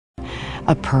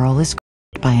A pearl is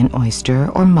created by an oyster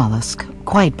or mollusk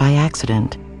quite by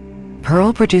accident.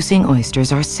 Pearl-producing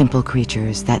oysters are simple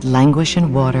creatures that languish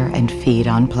in water and feed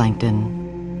on plankton.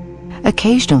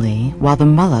 Occasionally, while the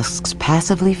mollusks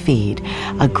passively feed,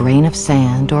 a grain of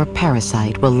sand or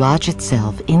parasite will lodge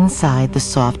itself inside the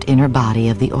soft inner body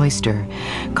of the oyster,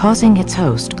 causing its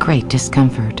host great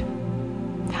discomfort.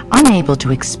 Unable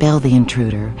to expel the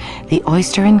intruder, the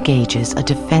oyster engages a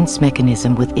defense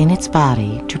mechanism within its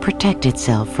body to protect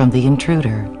itself from the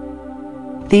intruder.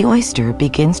 The oyster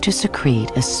begins to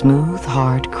secrete a smooth,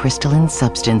 hard, crystalline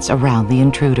substance around the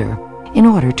intruder in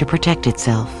order to protect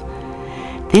itself.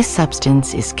 This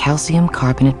substance is calcium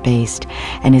carbonate based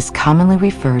and is commonly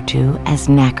referred to as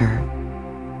nacre.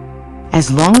 As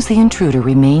long as the intruder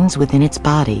remains within its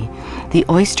body, the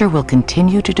oyster will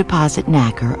continue to deposit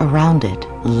nacre around it,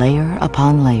 layer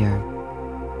upon layer.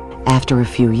 After a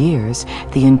few years,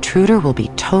 the intruder will be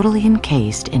totally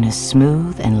encased in a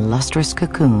smooth and lustrous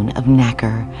cocoon of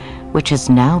nacre, which has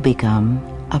now become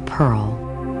a pearl.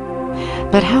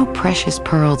 But how precious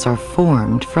pearls are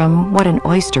formed from what an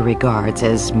oyster regards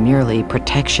as merely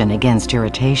protection against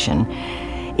irritation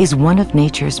is one of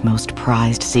nature's most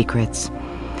prized secrets.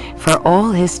 For all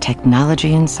his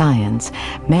technology and science,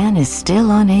 man is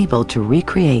still unable to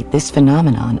recreate this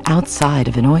phenomenon outside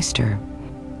of an oyster.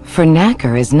 For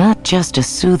nacre is not just a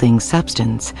soothing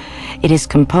substance. It is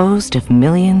composed of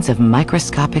millions of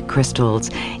microscopic crystals,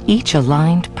 each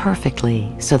aligned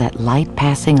perfectly so that light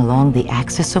passing along the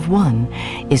axis of one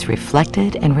is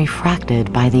reflected and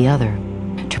refracted by the other,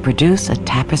 to produce a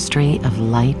tapestry of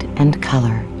light and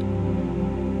color.